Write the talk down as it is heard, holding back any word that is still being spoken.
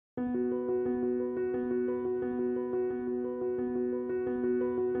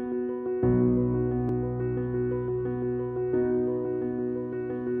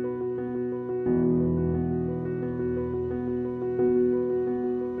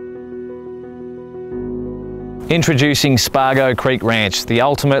Introducing Spargo Creek Ranch, the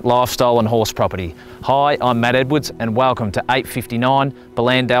ultimate lifestyle and horse property. Hi, I'm Matt Edwards and welcome to 859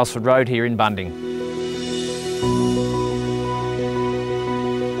 Ballan-Daylesford Road here in Bunding.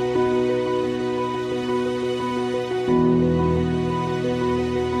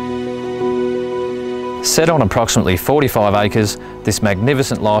 Set on approximately 45 acres, this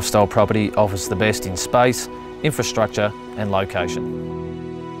magnificent lifestyle property offers the best in space, infrastructure and location.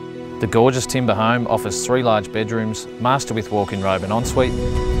 The gorgeous timber home offers 3 large bedrooms, master with walk-in robe and ensuite,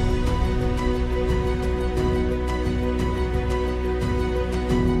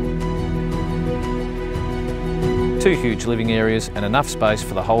 two huge living areas and enough space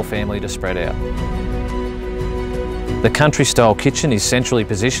for the whole family to spread out. The country-style kitchen is centrally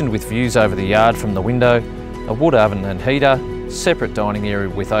positioned with views over the yard from the window, a wood oven and heater, separate dining area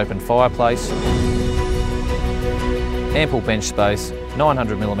with open fireplace, ample bench space,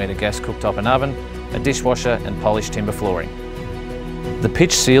 900mm gas cooktop and oven, a dishwasher and polished timber flooring. The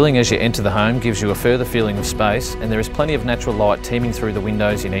pitch ceiling as you enter the home gives you a further feeling of space, and there is plenty of natural light teeming through the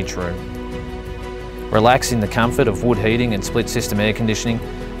windows in each room. Relax in the comfort of wood heating and split system air conditioning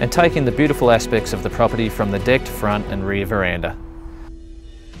and take in the beautiful aspects of the property from the decked front and rear veranda.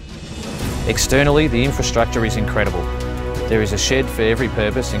 Externally, the infrastructure is incredible. There is a shed for every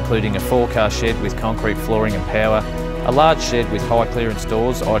purpose, including a 4-car shed with concrete flooring and power, a large shed with high clearance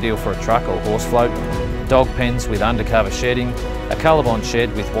doors ideal for a truck or horse float, dog pens with undercover shedding, a colorbond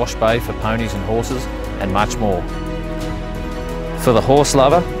shed with wash bay for ponies and horses, and much more. For the horse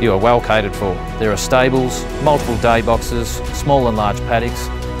lover, you are well catered for. There are stables, multiple day boxes, small and large paddocks,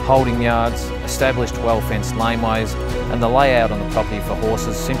 holding yards, established well-fenced laneways, and the layout on the property for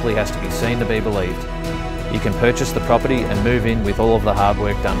horses simply has to be seen to be believed. You can purchase the property and move in with all of the hard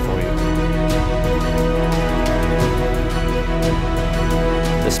work done for you.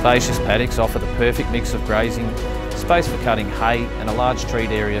 The spacious paddocks offer the perfect mix of grazing, space for cutting hay and a large treat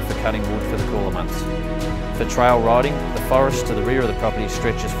area for cutting wood for the cooler months. For trail riding, the forest to the rear of the property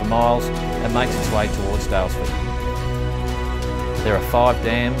stretches for miles and makes its way towards Daylesford. There are 5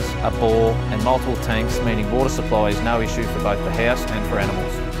 dams, a bore and multiple tanks, meaning water supply is no issue for both the house and for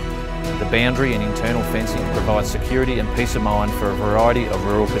animals. The boundary and internal fencing provides security and peace of mind for a variety of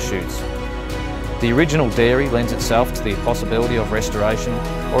rural pursuits. The original dairy lends itself to the possibility of restoration,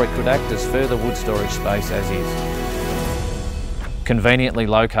 or it could act as further wood storage space as is. Conveniently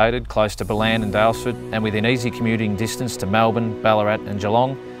located close to Ballan and Daylesford and within easy commuting distance to Melbourne, Ballarat and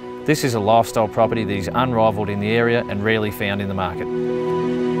Geelong, this is a lifestyle property that is unrivalled in the area and rarely found in the market.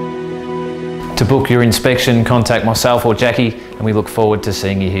 To book your inspection, contact myself or Jackie and we look forward to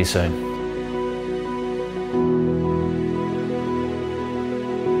seeing you here soon.